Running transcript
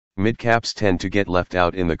Mid-caps tend to get left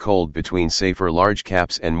out in the cold between safer large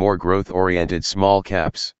caps and more growth-oriented small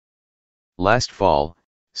caps. Last fall,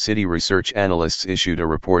 Citi research analysts issued a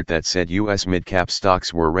report that said U.S. mid-cap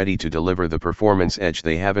stocks were ready to deliver the performance edge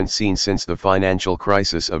they haven't seen since the financial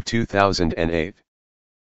crisis of 2008.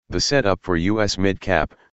 The setup for U.S.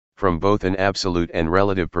 mid-cap, from both an absolute and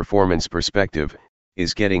relative performance perspective,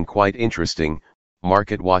 is getting quite interesting,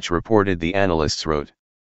 MarketWatch reported, the analysts wrote.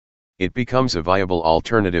 It becomes a viable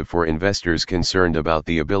alternative for investors concerned about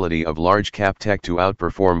the ability of large-cap tech to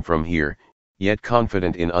outperform from here, yet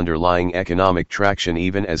confident in underlying economic traction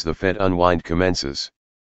even as the Fed unwind commences.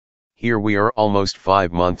 Here we are almost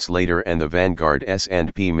 5 months later, and the Vanguard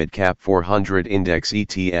S&P Midcap 400 Index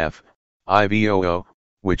ETF, IVOO,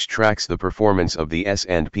 which tracks the performance of the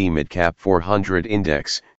S&P Midcap 400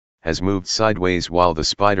 Index, has moved sideways, while the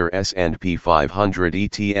Spider S&P 500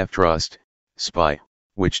 ETF Trust, SPY,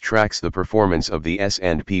 which tracks the performance of the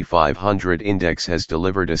S&P 500 Index, has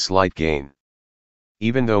delivered a slight gain.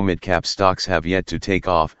 Even though mid-cap stocks have yet to take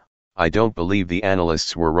off, I don't believe the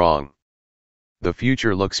analysts were wrong. The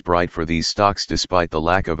future looks bright for these stocks despite the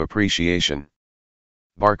lack of appreciation.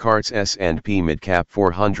 Barcart's S&P Midcap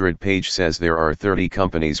 400 page says there are 30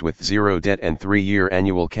 companies with zero debt and 3-year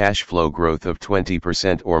annual cash flow growth of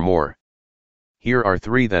 20% or more. Here are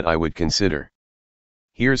 3 that I would consider.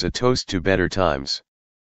 Here's a toast to better times.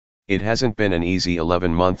 It hasn't been an easy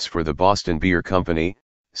 11 months for the Boston Beer Company,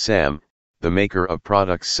 SAM, the maker of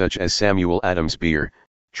products such as Samuel Adams Beer,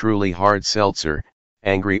 Truly Hard Seltzer,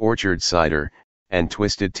 Angry Orchard Cider, and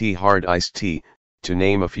Twisted Tea Hard Iced Tea, to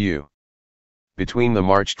name a few. Between the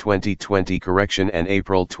March 2020 correction and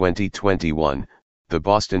April 2021, the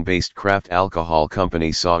Boston-based craft alcohol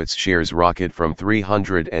company saw its shares rocket from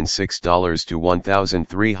 $306 to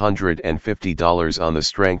 $1,350 on the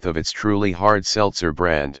strength of its Truly Hard Seltzer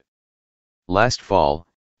brand. Last fall,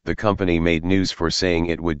 the company made news for saying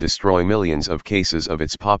it would destroy millions of cases of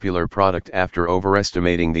its popular product after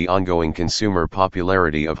overestimating the ongoing consumer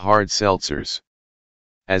popularity of hard seltzers.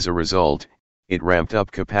 As a result, it ramped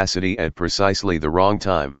up capacity at precisely the wrong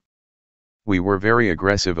time. We were very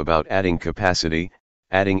aggressive about adding capacity,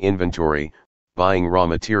 adding inventory, buying raw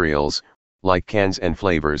materials, like cans and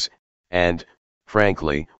flavors, and,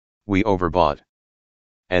 frankly, we overbought.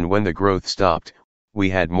 And when the growth stopped, we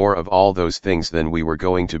had more of all those things than we were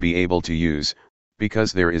going to be able to use,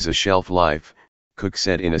 because there is a shelf life, Cook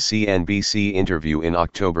said in a CNBC interview in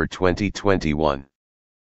October 2021.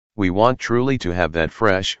 We want Truly to have that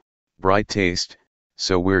fresh, bright taste,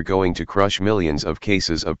 so we're going to crush millions of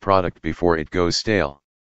cases of product before it goes stale.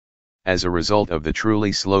 As a result of the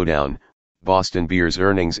Truly slowdown, Boston Beer's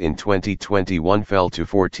earnings in 2021 fell to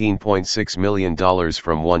 $14.6 million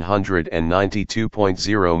from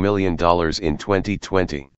 $192.0 million in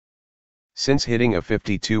 2020. Since hitting a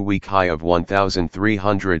 52-week high of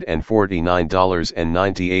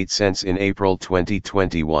 $1,349.98 in April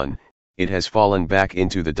 2021, it has fallen back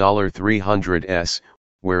into the $300s,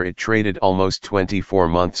 where it traded almost 24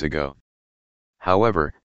 months ago.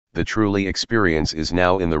 However, the Truly experience is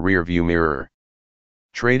now in the rearview mirror.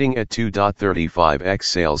 Trading at 2.35x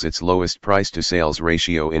sales, its lowest price-to-sales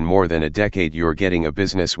ratio in more than a decade, you're getting a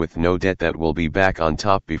business with no debt that will be back on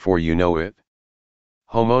top before you know it.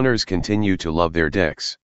 Homeowners continue to love their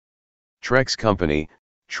decks. Trex Company,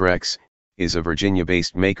 Trex, is a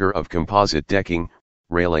Virginia-based maker of composite decking,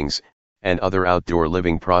 railings, and other outdoor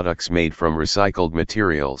living products made from recycled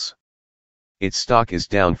materials. Its stock is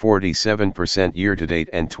down 47% year-to-date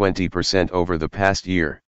and 20% over the past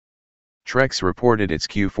year. Trex reported its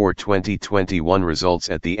Q4 2021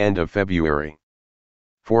 results at the end of February.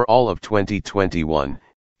 For all of 2021,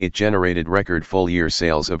 it generated record full-year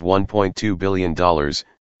sales of $1.2 billion,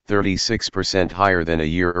 36% higher than a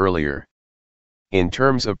year earlier. In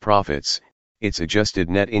terms of profits, its adjusted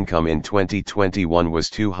net income in 2021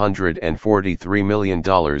 was $243 million,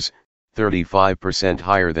 35%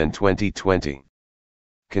 higher than 2020.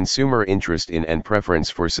 Consumer interest in and preference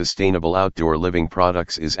for sustainable outdoor living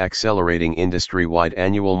products is accelerating industry-wide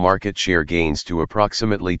annual market share gains to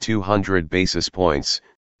approximately 200 basis points,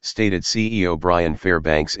 stated CEO Brian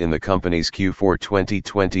Fairbanks in the company's Q4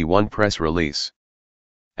 2021 press release.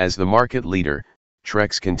 As the market leader,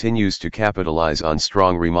 Trex continues to capitalize on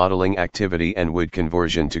strong remodeling activity and wood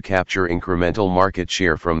conversion to capture incremental market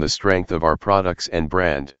share from the strength of our products and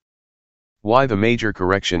brand. Why the major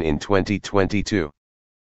correction in 2022?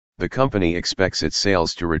 The company expects its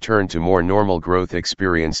sales to return to more normal growth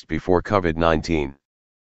experienced before COVID-19.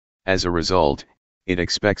 As a result, it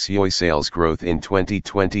expects YoY sales growth in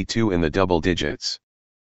 2022 in the double digits.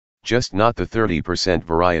 Just not the 30%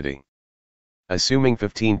 variety. Assuming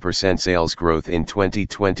 15% sales growth in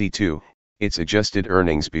 2022, its adjusted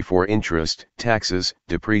earnings before interest, taxes,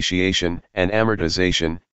 depreciation, and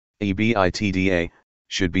amortization, EBITDA,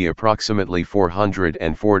 should be approximately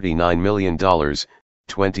 $449 million,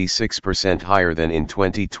 26% higher than in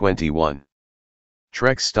 2021.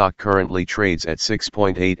 Trek's stock currently trades at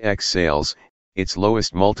 6.8x sales, its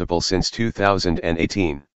lowest multiple since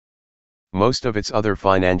 2018. Most of its other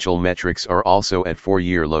financial metrics are also at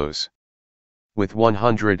 4-year lows. With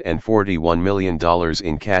 $141 million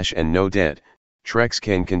in cash and no debt, Trex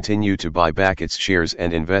can continue to buy back its shares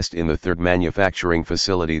and invest in the third manufacturing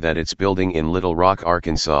facility that it's building in Little Rock,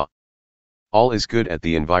 Arkansas. All is good at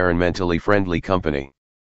the environmentally friendly company.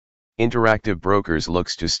 Interactive Brokers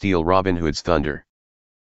looks to steal Robinhood's thunder.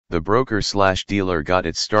 The broker/dealer got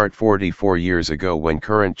its start 44 years ago when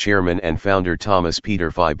current chairman and founder Thomas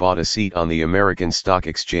Peterffy bought a seat on the American Stock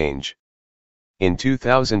Exchange. In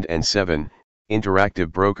 2007, Interactive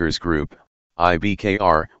Brokers Group,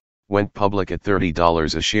 IBKR, went public at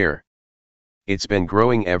 $30 a share. It's been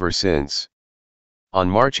growing ever since. On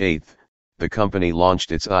March 8, the company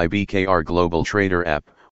launched its IBKR Global Trader app,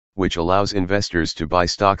 which allows investors to buy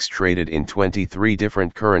stocks traded in 23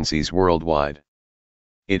 different currencies worldwide.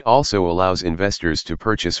 It also allows investors to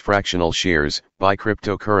purchase fractional shares, buy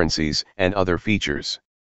cryptocurrencies, and other features.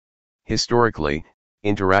 Historically,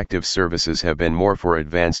 interactive services have been more for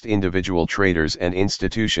advanced individual traders and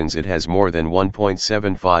institutions. It has more than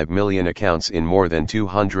 1.75 million accounts in more than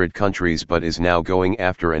 200 countries but is now going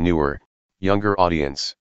after a newer, younger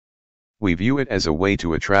audience. We view it as a way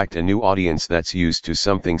to attract a new audience that's used to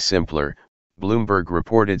something simpler, Bloomberg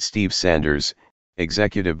reported. Steve Sanders,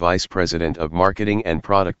 Executive Vice President of Marketing and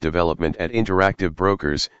Product Development at Interactive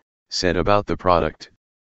Brokers, said about the product.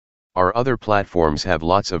 Our other platforms have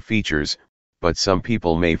lots of features, but some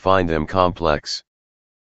people may find them complex.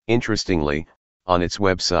 Interestingly, on its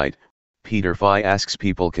website, Peterffy asks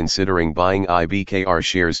people considering buying IBKR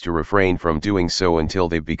shares to refrain from doing so until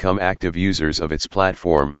they've become active users of its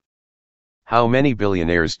platform. How many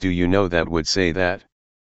billionaires do you know that would say that?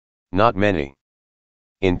 Not many.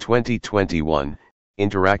 In 2021,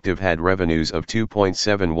 Interactive had revenues of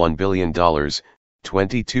 $2.71 billion,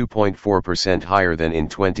 22.4% higher than in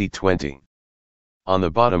 2020. On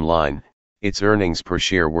the bottom line, its earnings per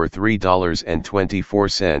share were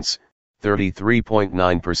 $3.24,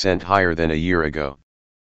 33.9% higher than a year ago.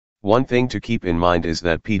 One thing to keep in mind is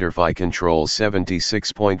that Peterffy controls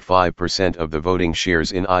 76.5% of the voting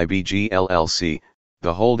shares in IBG LLC,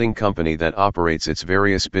 the holding company that operates its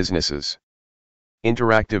various businesses.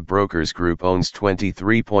 Interactive Brokers Group owns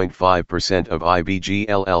 23.5% of IBG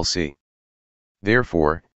LLC.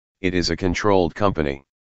 Therefore, it is a controlled company.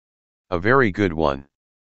 A very good one.